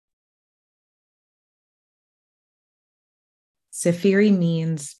Safiri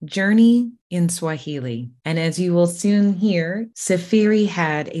means journey in Swahili. And as you will soon hear, Safiri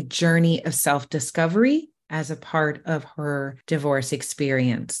had a journey of self-discovery as a part of her divorce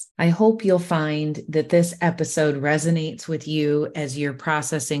experience. I hope you'll find that this episode resonates with you as you're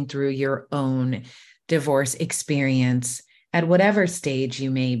processing through your own divorce experience at whatever stage you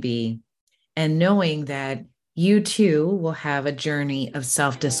may be, and knowing that you too will have a journey of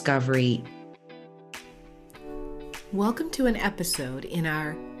self-discovery. Welcome to an episode in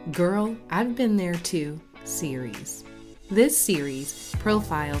our Girl, I've Been There Too series. This series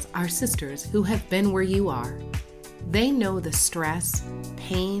profiles our sisters who have been where you are. They know the stress,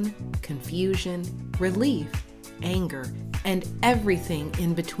 pain, confusion, relief, anger, and everything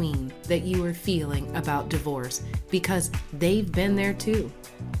in between that you are feeling about divorce because they've been there too.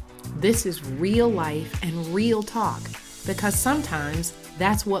 This is real life and real talk because sometimes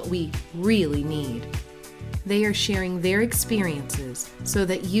that's what we really need. They are sharing their experiences so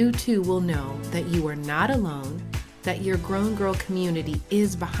that you too will know that you are not alone, that your Grown Girl community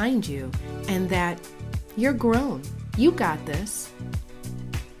is behind you, and that you're grown. You got this.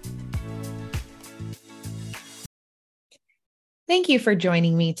 Thank you for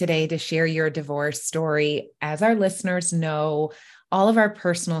joining me today to share your divorce story. As our listeners know, all of our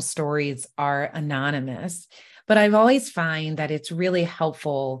personal stories are anonymous, but I've always find that it's really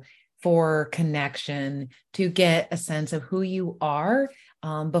helpful for connection to get a sense of who you are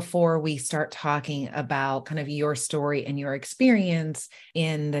before we start talking about kind of your story and your experience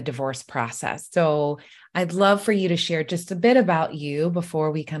in the divorce process. So I'd love for you to share just a bit about you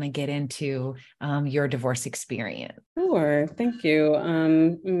before we kind of get into your divorce experience. Sure. Thank you.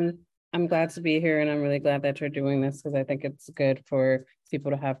 I'm glad to be here, and I'm really glad that you're doing this because I think it's good for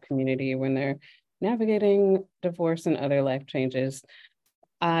people to have community when they're navigating divorce and other life changes.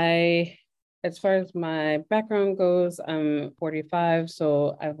 As far as my background goes, I'm 45,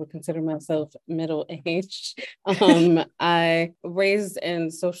 so I would consider myself middle-aged. I raised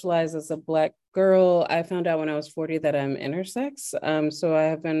and socialized as a Black girl. I found out when I was 40 that I'm intersex. So I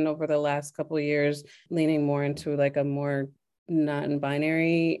have been over the last couple of years leaning more into like a more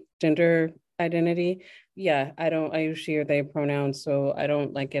non-binary gender identity. Yeah, I use she or they pronouns, so I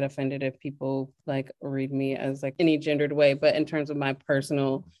don't like get offended if people like read me as like any gendered way. But in terms of my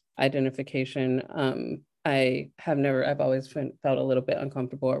personal identification, I've always felt a little bit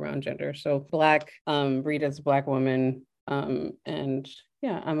uncomfortable around gender. So Black, read as a Black woman, and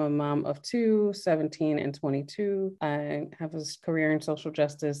yeah, I'm a mom of two, 17 and 22. I have a career in social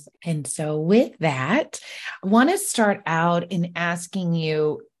justice. And so with that, I want to start out in asking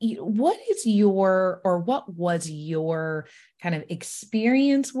you, what was your kind of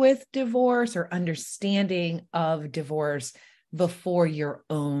experience with divorce or understanding of divorce before your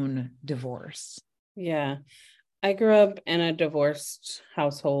own divorce? Yeah. I grew up in a divorced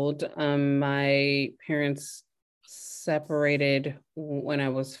household. My parents separated when I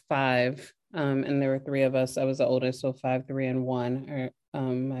was 5, and there were 3 of us. I was the oldest, so 5, 3, and 1 are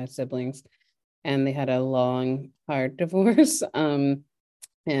my siblings, and they had a long, hard divorce.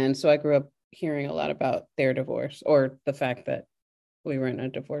 And so I grew up hearing a lot about their divorce or the fact that we were in a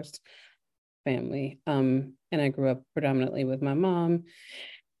divorced family. And I grew up predominantly with my mom.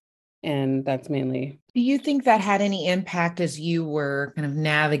 And that's mainly. Do you think that had any impact as you were kind of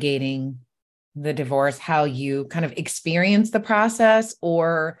navigating the divorce, how you kind of experienced the process,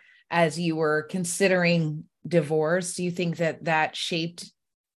 or as you were considering divorce, do you think that that shaped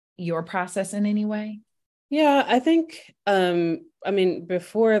your process in any way? Yeah, I think, I mean,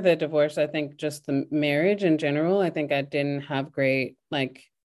 before the divorce, I think just the marriage in general, I think I didn't have a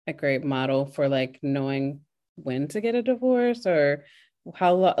great model for like knowing when to get a divorce or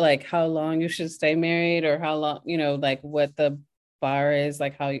how long you should stay married or how long, like what the bar is,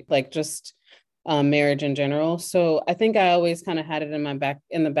 like how, like just marriage in general. So I think I always kind of had it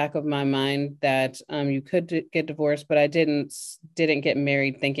in the back of my mind that you could get divorced, but I didn't get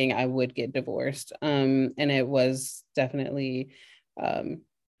married thinking I would get divorced. And it was definitely,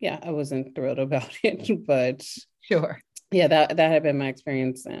 yeah, I wasn't thrilled about it, but Sure. yeah, that had been my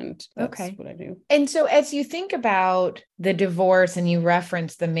experience, and that's Okay. what I do. And so as you think about the divorce and you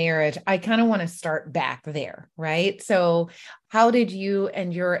reference the marriage, I kind of want to start back there, right? So how did you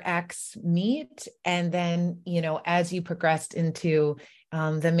and your ex meet? And then, as you progressed into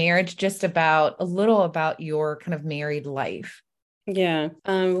the marriage, just about a little about your kind of married life. Yeah,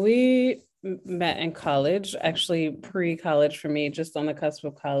 we met in college, actually pre-college for me, just on the cusp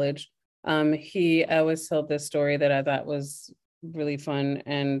of college. I always told this story that I thought was really fun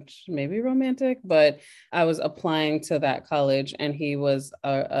and maybe romantic, but I was applying to that college and he was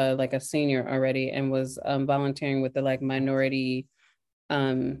like a senior already and was volunteering with the like minority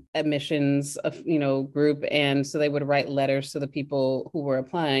admissions of group, and so they would write letters to the people who were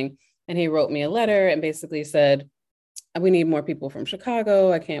applying, and he wrote me a letter and basically said, we need more people from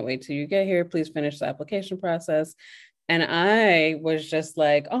Chicago. I can't wait till you get here. Please finish the application process. And I was just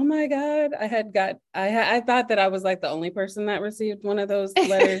like, oh my God, I thought that I was like the only person that received one of those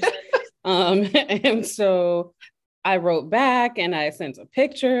letters. And so I wrote back and I sent a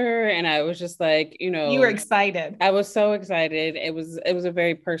picture and I was just like, You were excited. I was so excited. It was a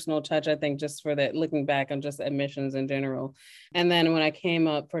very personal touch, I think, just for that, looking back on just admissions in general. And then when I came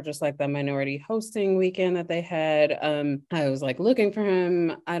up for just like the minority hosting weekend that they had, I was like looking for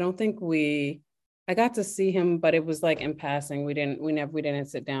him. I got to see him, but it was like in passing. We didn't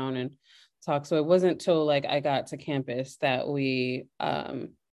sit down and talk. So it wasn't till like I got to campus that we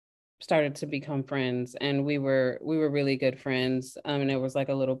started to become friends, and we were really good friends. And it was like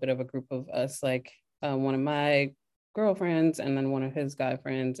a little bit of a group of us, like one of my girlfriends and then one of his guy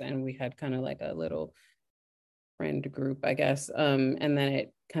friends, and we had kind of like a little friend group, I guess. And then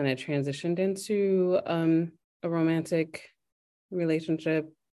it kind of transitioned into a romantic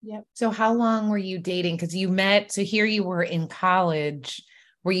relationship. Yep. So how long were you dating? Because you met, so here you were in college.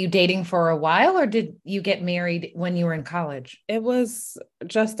 Were you dating for a while or did you get married when you were in college? It was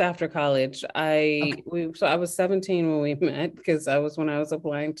just after college. Okay. So I was 17 when we met because I was when I was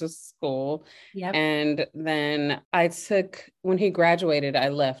applying to school. Yep. And then when he graduated, I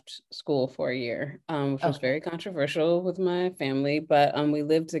left school for a year, which was Okay. very controversial with my family, but we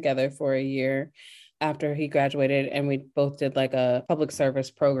lived together for a year after he graduated, and we both did like a public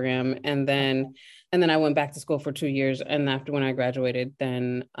service program, Okay. and then I went back to school for 2 years. And after when I graduated,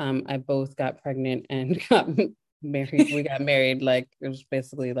 then I both got pregnant and got married. We got married, like it was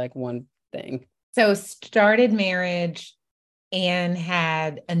basically like one thing. So started marriage and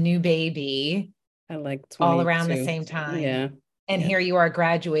had a new baby At like all around the 22. same time. Yeah. And Yeah. here you are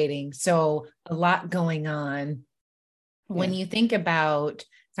graduating. So a lot going on. Yeah. When you think about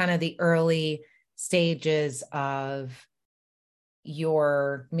kind of the early stages of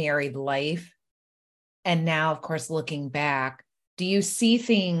your married life, and now, of course, looking back, do you see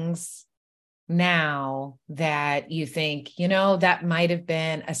things now that you think, that might have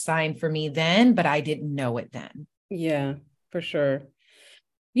been a sign for me then, but I didn't know it then? Yeah, for sure.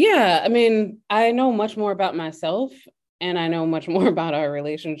 Yeah, I mean, I know much more about myself and I know much more about our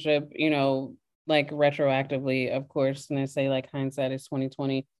relationship, like retroactively, of course. And I say like hindsight is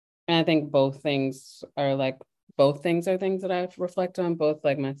 2020. And I think both things are things that I reflect on, both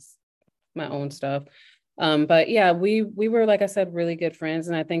like my own stuff. But yeah, we were, like I said, really good friends.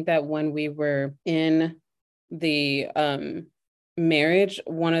 And I think that when we were in the marriage,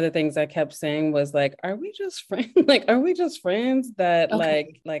 one of the things I kept saying was like, are we just friends? Like, are we just friends that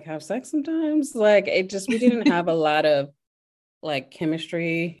Okay. like have sex sometimes? Like it just we didn't have a lot of like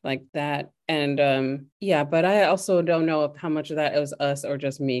chemistry like that. And yeah, but I also don't know if how much of that it was us or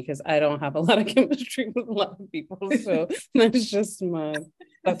just me, because I don't have a lot of chemistry with a lot of people. So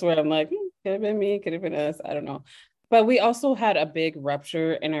that's where I'm like, could have been me, could have been us. I don't know. But we also had a big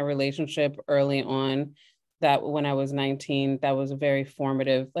rupture in our relationship early on, that when I was 19, that was very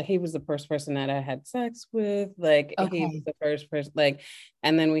formative. Like he was the first person that I had sex with. Like he was Okay. the first person, like,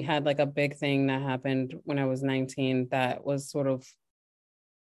 and then we had like a big thing that happened when I was 19 that was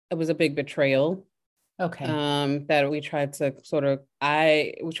it was a big betrayal, Okay. that we tried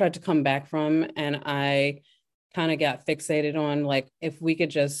to come back from. And I kind of got fixated on like, if we could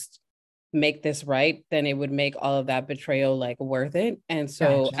just make this right, then it would make all of that betrayal like worth it. And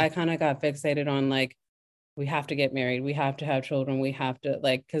so Gotcha. I kind of got fixated on like, we have to get married, we have to have children, we have to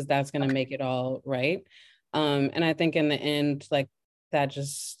like, because that's going to Okay. make it all right. And I think in the end, like that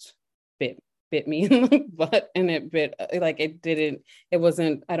just bit me in the butt, and it bit like it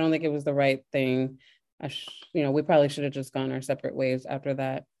wasn't, I don't think it was the right thing. We probably should have just gone our separate ways after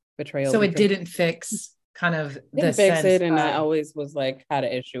that betrayal, So it because didn't fix kind of the didn't fix sense it, and I of, always was like had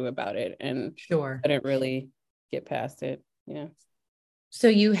an issue about it and sure. couldn't really get past it. Yeah. So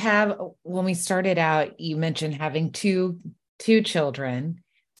you have, when we started out, you mentioned having two children.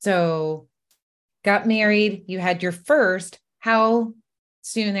 So got married, you had your first. How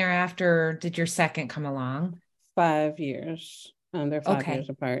soon thereafter did your second come along? 5 years. They're 5 years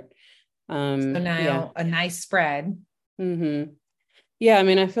Okay. apart. So Yeah. now a nice spread. Yeah, I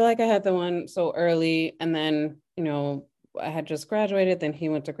mean, I feel like I had the one so early, and then, I had just graduated, then he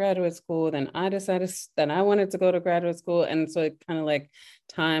went to graduate school, then I decided that I wanted to go to graduate school. And so it kind of like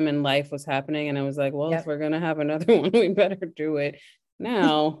time and life was happening. And I was like, well, if we're going to have another one, we better do it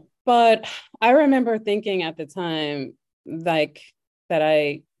now. But I remember thinking at the time, like, that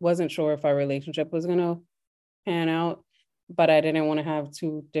I wasn't sure if our relationship was going to pan out, but I didn't want to have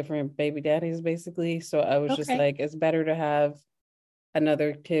two different baby daddies, basically. So I was just Okay. like, it's better to have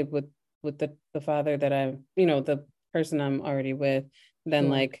another kid with the father that I, the person I'm already with, than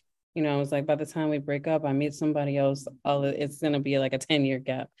Sure. like, I was like, by the time we break up, I meet somebody else, it's gonna be like a 10-year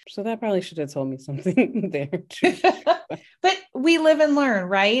gap. So that probably should have told me something there too. But we live and learn,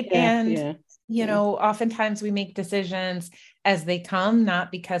 right? Yeah, And, yeah, you yeah. know, oftentimes we make decisions as they come,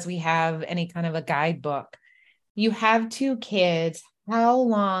 not because we have any kind of a guidebook. You have two kids. How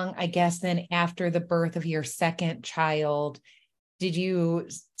long, I guess, then after the birth of your second child, did you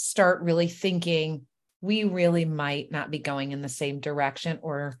start really thinking we really might not be going in the same direction,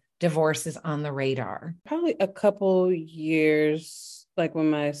 or divorce is on the radar? Probably a couple years, like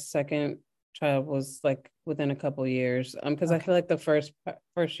when my second child was like within a couple years. Because I Okay. feel like the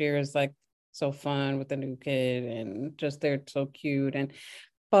first year is like so fun with the new kid and just they're so cute.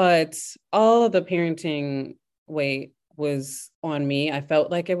 But all of the parenting weight was on me. I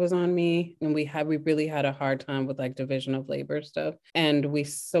felt like it was on me, and we really had a hard time with like division of labor stuff. And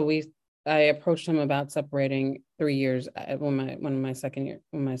I approached him about separating 3 years when my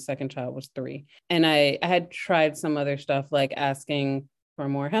second child was 3. And I had tried some other stuff like asking for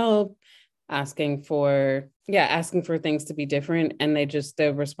more help, asking for things to be different, and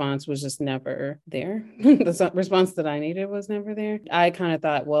the response was just never there. The response that I needed was never there. I kind of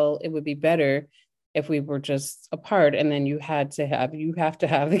thought, well, it would be better if we were just apart, and then you have to have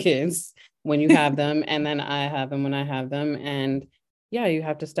the kids when you have them, and then I have them when I have them. And yeah, you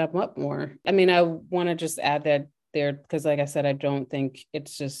have to step up more. I mean, I want to just add that there, because like I said, I don't think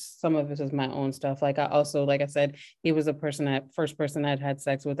it's just, some of it is my own stuff. Like I also, like I said, he was first person I'd had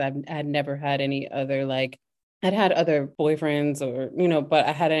sex with. I had never had any other, like, I'd had other boyfriends, or but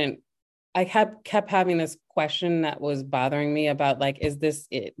I kept having this question that was bothering me about, like, is this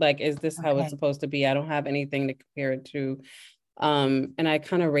it? Like, is this how it's Okay. supposed to be? I don't have anything to compare it to. And I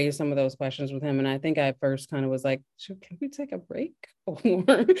kind of raised some of those questions with him. And I think I first kind of was like, can we take a break?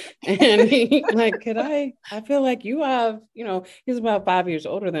 And he like, I feel like you have, he's about 5 years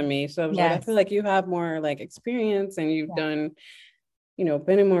older than me. So I was like, I feel Yes. like you have more like experience, and you've Yeah. done,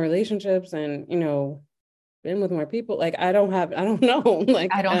 been in more relationships, and, been with more people. Like, I don't know. I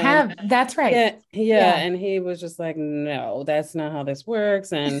Like, don't have, that's right. yeah, yeah. Yeah. And he was just like, no, that's not how this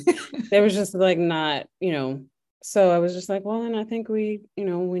works. And there was just like not, so I was just like, well, then I think we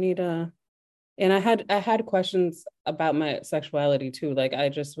need a, and I had questions about my sexuality too. Like I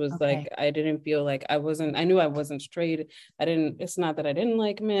just was like, Okay. I didn't feel like I knew I wasn't straight. It's not that I didn't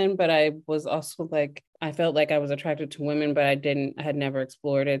like men, but I was also like, I felt like I was attracted to women, but I had never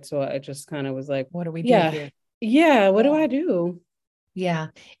explored it. So I just kind of was like, What do we do yeah, here? yeah, what do Yeah. I do? Yeah.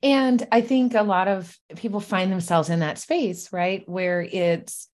 And I think a lot of people find themselves in that space, right? Where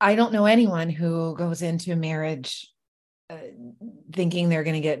I don't know anyone who goes into marriage uh, thinking they're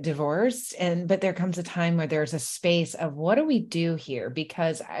going to get divorced, but there comes a time where there's a space of what do we do here,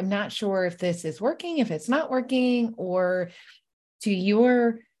 because I'm not sure if this is working, if it's not working, or to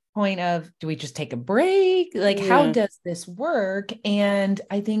your point of, do we just take a break? Like, how Yeah, does this work? And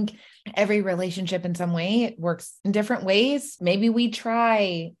I think every relationship in some way it works in different ways. Maybe we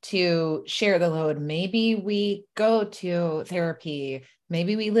try to share the load, maybe we go to therapy,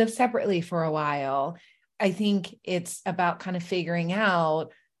 maybe we live separately for a while. I think it's about kind of figuring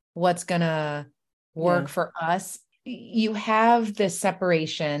out what's going to yeah. work for us. You have this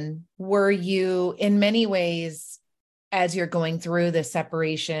separation. Were you, in many ways, as you're going through the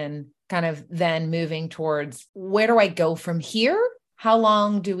separation, kind of then moving towards, where do I go from here? How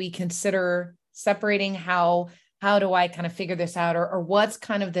long do we consider separating? How do I kind of figure this out? Or what's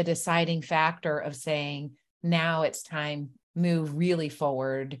kind of the deciding factor of saying, now it's time, move really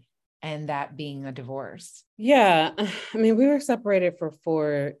forward, and that being a divorce? Yeah, I mean, we were separated for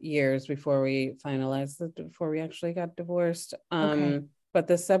 4 years before we actually got divorced. Okay. But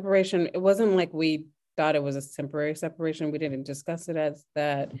the separation, it wasn't like we thought it was a temporary separation. We didn't discuss it as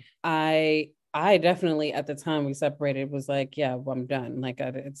that. I definitely at the time we separated was like, yeah, well, I'm done. Like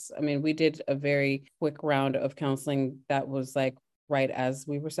I mean, we did a very quick round of counseling that was like right as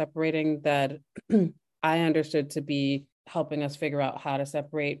we were separating, that I understood to be helping us figure out how to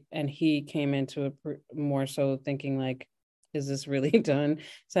separate. And he came into it more so thinking like, is this really done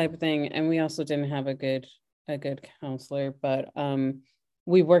type of thing. And we also didn't have a good counselor, but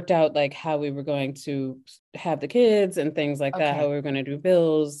we worked out like how we were going to have the kids and things like that, how Okay. we were going to do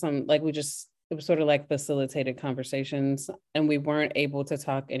bills. Some like we just it was sort of like facilitated conversations, and we weren't able to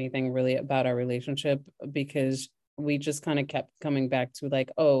talk anything really about our relationship because we just kind of kept coming back to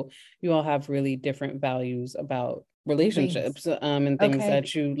like, oh, you all have really different values about Things. relationships and things Okay.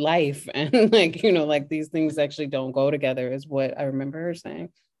 that you life and like like these things actually don't go together is what I remember her saying.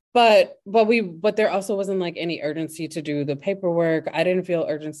 But there also wasn't like any urgency to do the paperwork. I didn't feel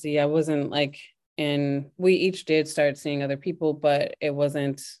urgency. I wasn't like in we each did start seeing other people, but it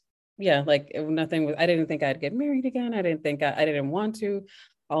wasn't yeah, like nothing was I didn't think I'd get married again. I didn't think I didn't want to,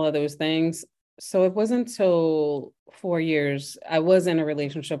 all of those things. So it wasn't until 4 years I was in a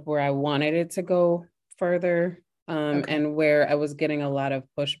relationship where I wanted it to go further, Okay. and where I was getting a lot of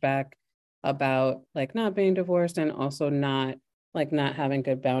pushback about like not being divorced and also not having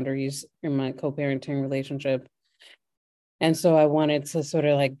good boundaries in my co-parenting relationship. And so I wanted to sort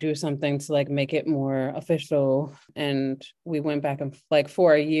of like do something to like make it more official. And we went back and like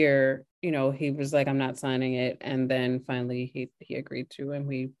for a year, he was like, I'm not signing it. And then finally he agreed to, and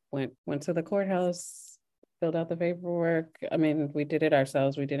we went to the courthouse, filled out the paperwork. I mean, we did it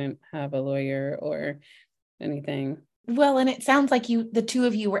ourselves. We didn't have a lawyer or anything. Well, and it sounds like the two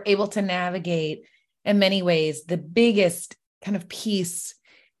of you were able to navigate in many ways the biggest kind of piece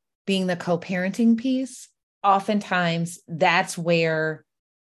being the co-parenting piece. Oftentimes that's where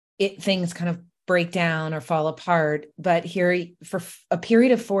things kind of break down or fall apart. But here for a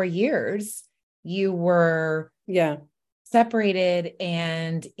period of 4 years, you were separated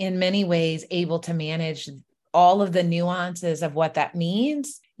and in many ways able to manage all of the nuances of what that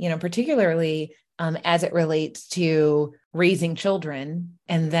means, particularly as it relates to raising children.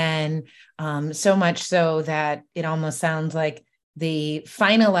 And then so much so that it almost sounds like the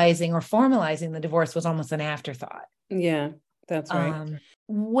finalizing or formalizing the divorce was almost an afterthought. Yeah, that's right.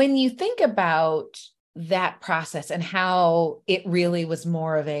 When you think about that process and how it really was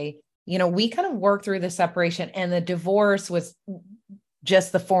more of a, we kind of worked through the separation and the divorce was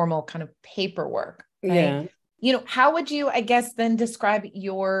just the formal kind of paperwork, right? How would you, I guess, then describe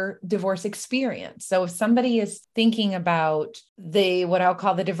your divorce experience? So if somebody is thinking about what I'll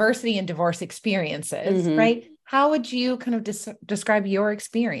call the diversity and divorce experiences, right? How would you kind of describe your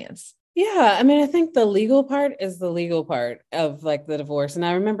experience? Yeah, I mean, I think the legal part is the legal part of like the divorce. And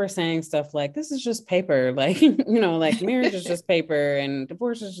I remember saying stuff like, this is just paper, like, like marriage is just paper and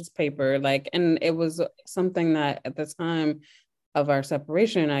divorce is just paper. Like, and it was something that at the time of our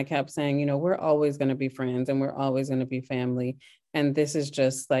separation, I kept saying, we're always going to be friends and we're always going to be family. And this is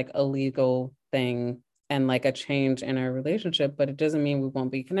just like a legal thing and like a change in our relationship, but it doesn't mean we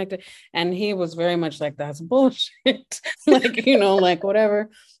won't be connected. And he was very much like, that's bullshit. Like, like whatever.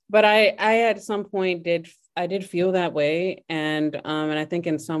 But I at some point did feel that way. And I think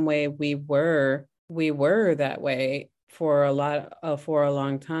in some way we were that way for a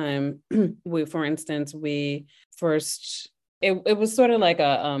long time. For instance, we first it was sort of like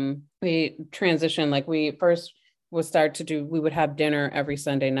we transitioned, like we first we would have dinner every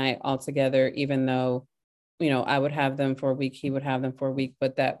Sunday night all together, even though I would have them for a week, he would have them for a week,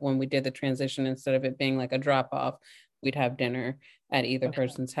 but that when we did the transition, instead of it being like a drop off, we'd have dinner at either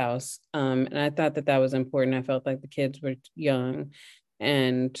person's house. And I thought that was important. I felt like the kids were young,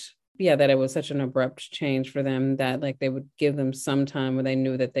 and yeah, that it was such an abrupt change for them, that like they would give them some time where they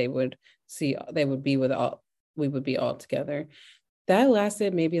knew that we would be all together. That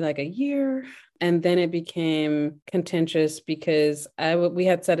lasted maybe like a year. And then it became contentious because we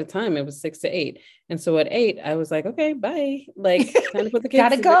had set a time. It was 6 to 8. And so at 8, I was like, okay, bye. Like, time to put the kids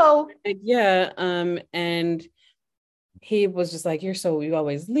Gotta go. Like, yeah. And he was just like, you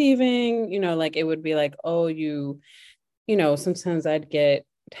always leaving, like it would be like, oh, sometimes I'd get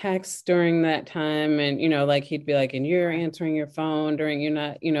texts during that time, and like he'd be like, and you're answering your phone during you're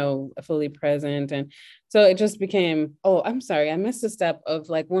not fully present. And so it just became, oh, I'm sorry, I missed a step of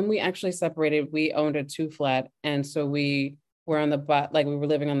like when we actually separated, we owned a 2-flat, and so we were on we were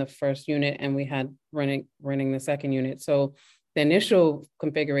living on the first unit and we had renting the second unit. So the initial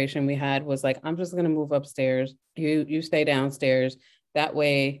configuration we had was like, I'm just going to move upstairs, you stay downstairs. That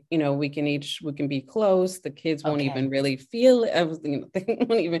way, we can be close. The kids won't even really feel it. They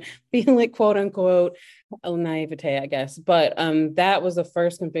won't even feel it, quote unquote, a naivete, I guess. But that was the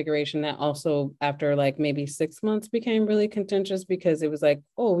first configuration that also, after like maybe 6 months, became really contentious because it was like,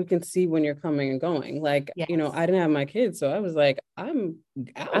 oh, we can see when you're coming and going. Like, I didn't have my kids, so I was like, I'm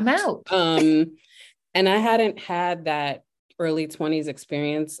out. And I hadn't had that early 20s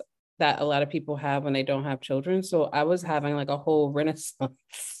experience that a lot of people have when they don't have children. So I was having like a whole renaissance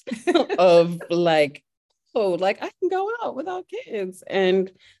of like Like I can go out without kids.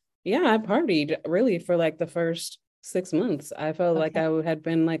 And yeah, I partied really for like the first 6 months. I felt like Okay. I had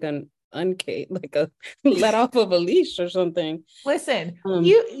been like an uncaged, like a let off of a leash or something. Listen, Um,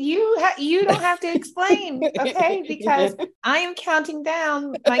 you don't have to explain, okay? Because yeah. I am counting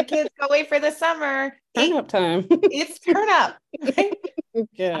down. My kids go away for the summer. Turn up time. It's turn up, right?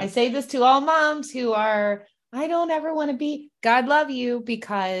 Yeah. I say this to all moms who are, I don't ever want to be, God love you,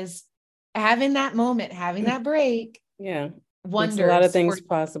 because having that moment, having that break Yeah. Makes a lot of wonders for things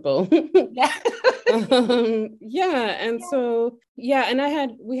possible. yeah. Yeah. And Yeah. so, yeah.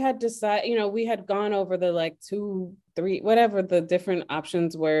 And we had decided, we had gone over the like 2, 3, whatever the different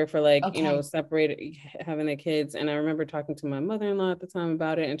options were for like, Okay. separated having the kids. And I remember talking to my mother-in-law at the time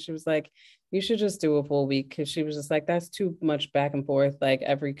about it. And she was like, you should just do a full week. Cause she was just like, that's too much back and forth, like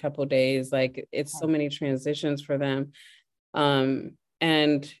every couple of days. Like it's so many transitions for them.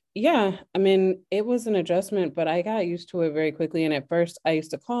 And yeah, I mean, it was an adjustment, but I got used to it very quickly. And at first, I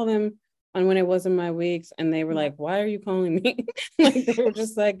used to call them on when it wasn't my weeks, and they were Yeah. like, "Why are you calling me?" Like they were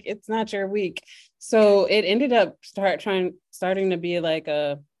just like, "It's not your week." So it ended up starting to be like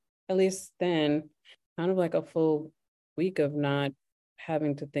at least then, kind of like a full week of not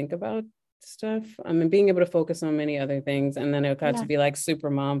having to think about stuff. I mean, being able to focus on many other things, and then it got to Yeah. be like super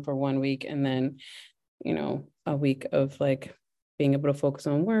mom for one week, and then a week of like being able to focus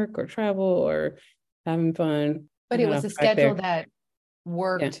on work or travel or having fun. I But it got was off a track schedule there. that Yeah.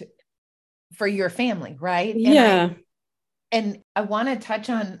 worked for your family, right? Yeah. And I want to touch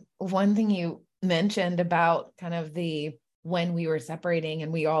on one thing you mentioned about kind of the when we were separating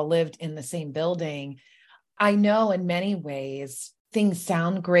and we all lived in the same building. I know in many ways things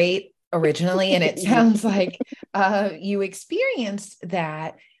sound great originally, and it sounds like you experienced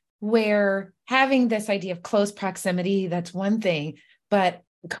that where having this idea of close proximity, that's one thing, but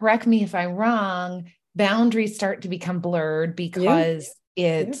correct me if I'm wrong, boundaries start to become blurred Yeah. because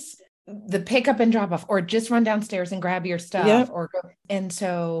Yeah. it's the pick up and drop off, or just run downstairs and grab your stuff, Yeah. or go. And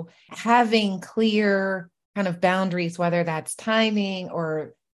so having clear kind of boundaries, whether that's timing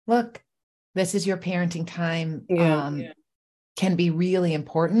or look, this is your parenting time, Yeah. can be really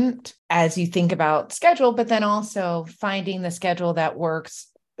important as you think about schedule, but then also finding the schedule that works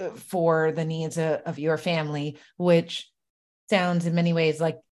for the needs of your family, which sounds in many ways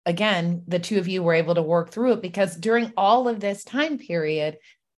like, again, the two of you were able to work through it because during all of this time period,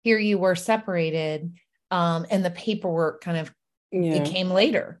 here you were separated, and the paperwork kind of it Yeah. came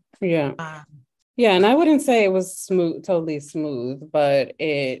later. Yeah. Um, Yeah. And I wouldn't say it was smooth, totally smooth, but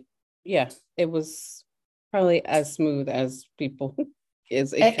yeah, it was probably as smooth as people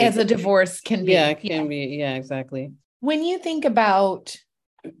is it as a could. divorce can Yeah, be. it Yeah. can be. Yeah, exactly. When you think about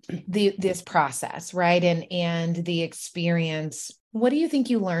this process, right? And the experience, what do you think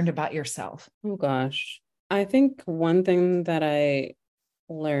you learned about yourself? Oh gosh. I think one thing that I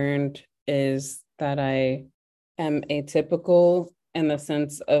learned is that I am atypical in the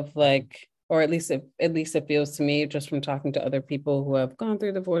sense of like, or at least it feels to me just from talking to other people who have gone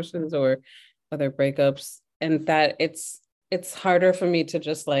through divorces or other breakups, and that it's harder for me to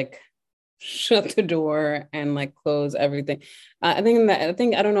just like shut the door and like close everything. I don't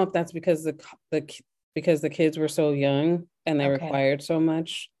know if that's because because the kids were so young and they Okay. required so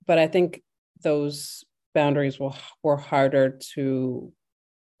much, but I think those boundaries were harder to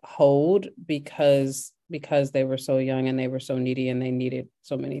hold because they were so young and they were so needy and they needed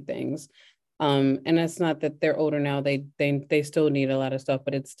so many things. And it's not that they're older now, they still need a lot of stuff,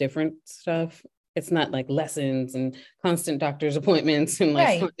 but it's different stuff. It's not like lessons and constant doctor's appointments and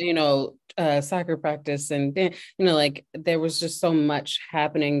like Right. soccer practice and like there was just so much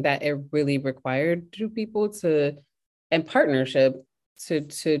happening that it really required two people to and partnership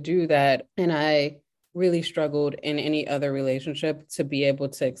to do that. And I really struggled in any other relationship to be able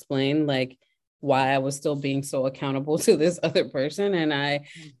to explain like why I was still being so accountable to this other person. And I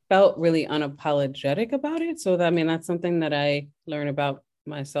felt really unapologetic about it. So that, I mean, that's something that I learned about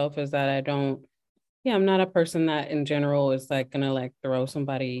myself is that I'm not a person that in general is like gonna like throw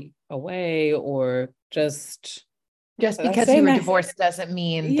somebody away or just Just because you saying were that. divorced doesn't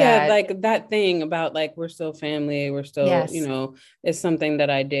mean Yeah, that, like that thing about like we're still family, we're still, yes. is something that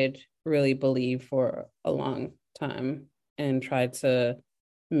I did really believe for a long time and tried to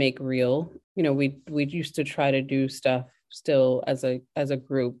make real. We used to try to do stuff still as a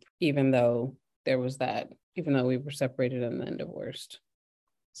group, even though even though we were separated and then divorced.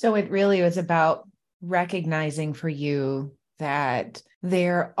 So it really was about recognizing for you that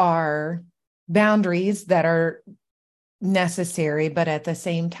there are boundaries that are necessary, but at the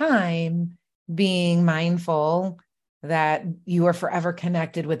same time, being mindful that you are forever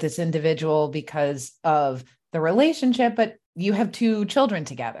connected with this individual because of the relationship, but you have two children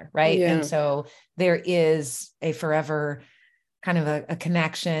together, right? Yeah. And so there is a forever kind of a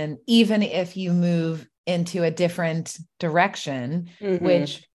connection, even if you move into a different direction,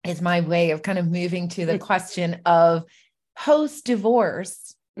 which is my way of kind of moving to the question of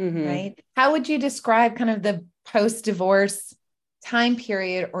post-divorce, right? How would you describe kind of the post-divorce time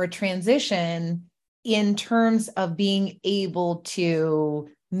period or transition in terms of being able to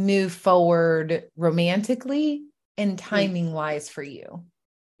move forward romantically and timing wise for you?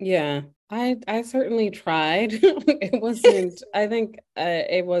 Yeah, I certainly tried. It wasn't, I think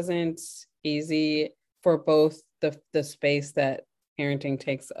it wasn't easy for both the space that parenting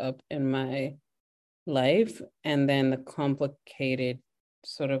takes up in my life and then the complicated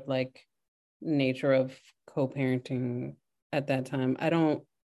sort of like nature of co-parenting at that time. I don't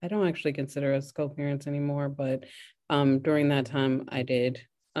actually consider us co-parents anymore, but during that time I did.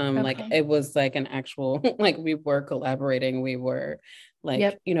 Like it was like an actual like we were collaborating, we were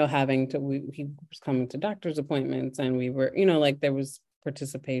like, you know, having to he was coming to doctor's appointments and we were, you know, like there was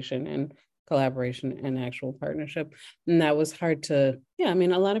participation and collaboration and actual partnership. And that was hard to, yeah, I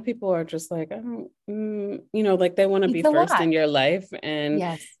mean, a lot of people are just like, I don't, you know, like they want to be first in your life.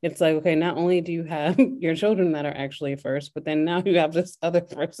 And it's like, okay, not only do you have your children that are actually first, but then now you have this other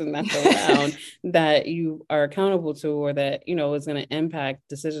person that's around that you are accountable to, or that, you know, is going to impact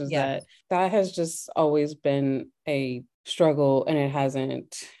decisions that has just always been a struggle. And it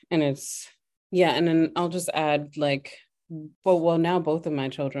hasn't, and it's, yeah. And then I'll just add like, well, now both of my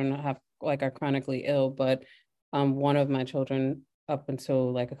children have like are chronically ill, but one of my children up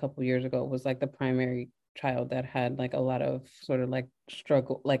until like a couple years ago was like the primary child that had like a lot of sort of like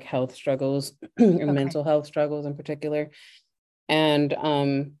struggle, like health struggles and mental health struggles in particular. And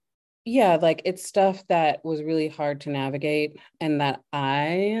yeah, like it's stuff that was really hard to navigate and that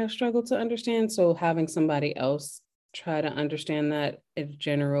I struggled to understand. So having somebody else try to understand that in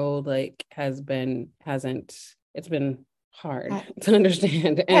general, like it's been hard to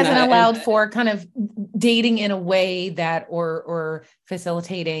understand. And hasn't allowed for kind of dating in a way that or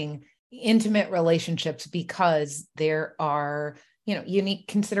facilitating intimate relationships because there are, you know, unique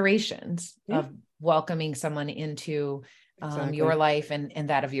considerations of welcoming someone into your life and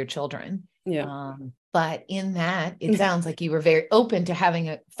that of your children. But in that, it sounds like you were very open to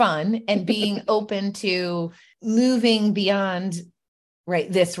having fun and being open to moving beyond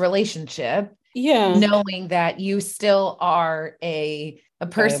this relationship. Knowing that you still are a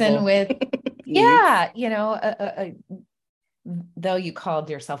person with, you know, though you called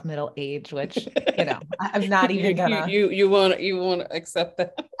yourself middle age, which, you know, I'm not even gonna. You want to accept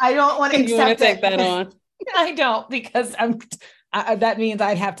that? I don't want to accept. You want to take that on? I don't, because that means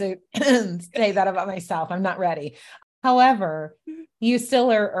I'd have to say that about myself. I'm not ready. However, you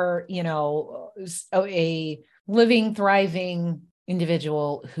still are, you know, a living, thriving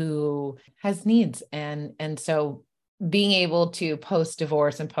individual who has needs. And so being able to post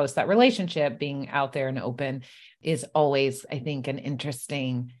divorce and post that relationship, being out there and open is always, I think, an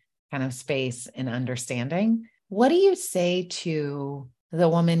interesting kind of space and understanding. What do you say to the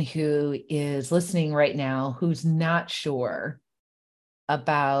woman who is listening right now, who's not sure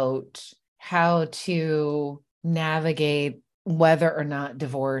about how to navigate whether or not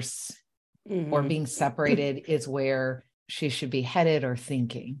divorce or being separated is where she should be headed or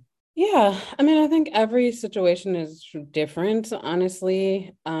thinking? Yeah, I mean, I think every situation is different,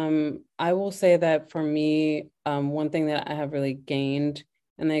 honestly. I will say that for me, one thing that I have really gained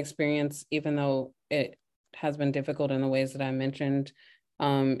in the experience, even though it has been difficult in the ways that I mentioned,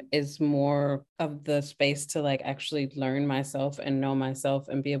 is more of the space to like actually learn myself and know myself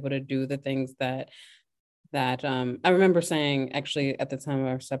and be able to do the things that I remember saying actually at the time of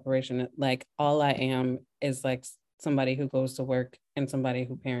our separation, like all I am is like somebody who goes to work and somebody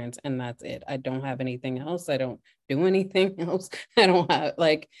who parents, and that's it. I don't have anything else. I don't do anything else. I don't have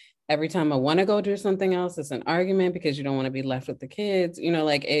like every time I want to go do something else, it's an argument because you don't want to be left with the kids, you know,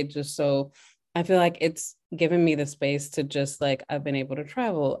 like it just, so I feel like it's given me the space to just like, I've been able to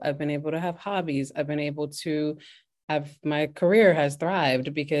travel. I've been able to have hobbies. I've been able to my career has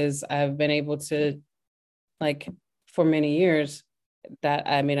thrived because I've been able to, like, for many years, that,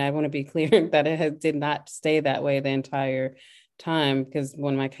 I mean, I want to be clear that did not stay that way the entire time, because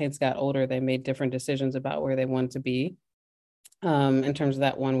when my kids got older, they made different decisions about where they wanted to be, in terms of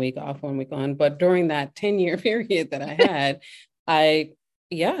that 1 week off, 1 week on. But during that 10-year period that I had, I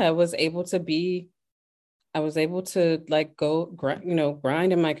was able to like go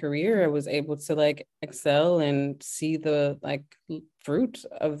grind in my career. I was able to like excel and see the like fruit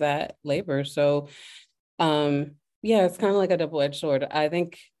of that labor. So Yeah, it's kind of like a double-edged sword. I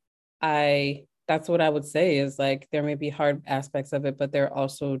think that's what I would say is like there may be hard aspects of it, but there are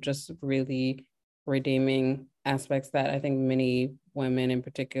also just really redeeming aspects that I think many women in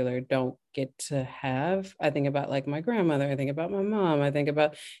particular don't get to have. I think about like my grandmother, I think about my mom, I think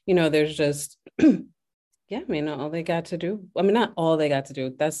about, there's just yeah, I mean, all they got to do. I mean, not all they got to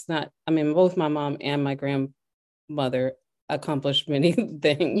do. That's not, I mean, both my mom and my grandmother accomplished many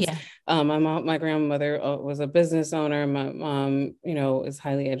things. Yeah. My grandmother was a business owner. My mom, is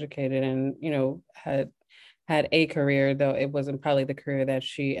highly educated and, had a career, though it wasn't probably the career that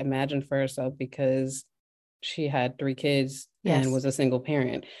she imagined for herself because she had 3 kids and Yes. was a single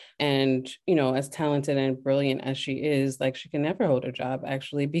parent. And, as talented and brilliant as she is, like she can never hold a job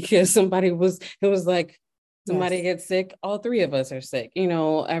actually, because it was like, somebody Yes. gets sick, all 3 of us are sick.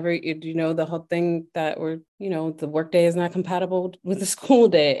 The whole thing that the workday is not compatible with the school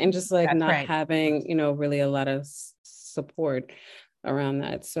day, and just like That's not right. having, really a lot of support around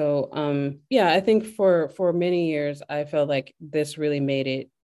that. So, yeah, I think for many years, I felt like this really made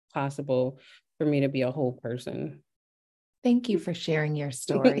it possible for me to be a whole person. Thank you for sharing your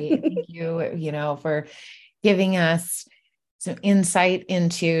story. Thank you, for giving us some insight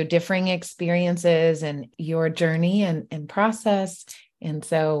into differing experiences and your journey and process. And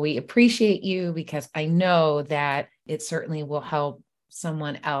so we appreciate you because I know that it certainly will help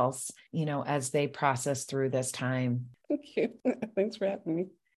someone else, as they process through this time. Thank you. Thanks for having me.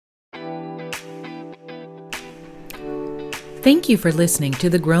 Thank you for listening to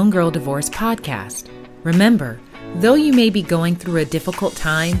the Grown Girl Divorce podcast. Remember, though you may be going through a difficult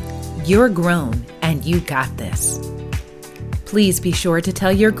time, you're grown and you got this. Please be sure to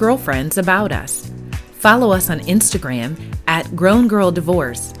tell your girlfriends about us. Follow us on Instagram at Grown Girl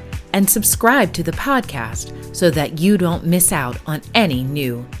Divorce and subscribe to the podcast so that you don't miss out on any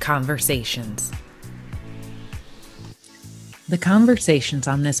new conversations. The conversations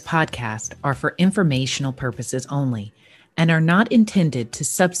on this podcast are for informational purposes only and are not intended to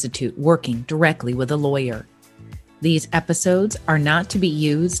substitute working directly with a lawyer. These episodes are not to be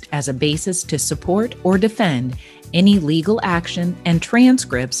used as a basis to support or defend any legal action, and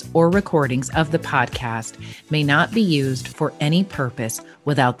transcripts or recordings of the podcast may not be used for any purpose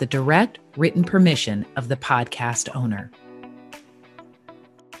without the direct written permission of the podcast owner.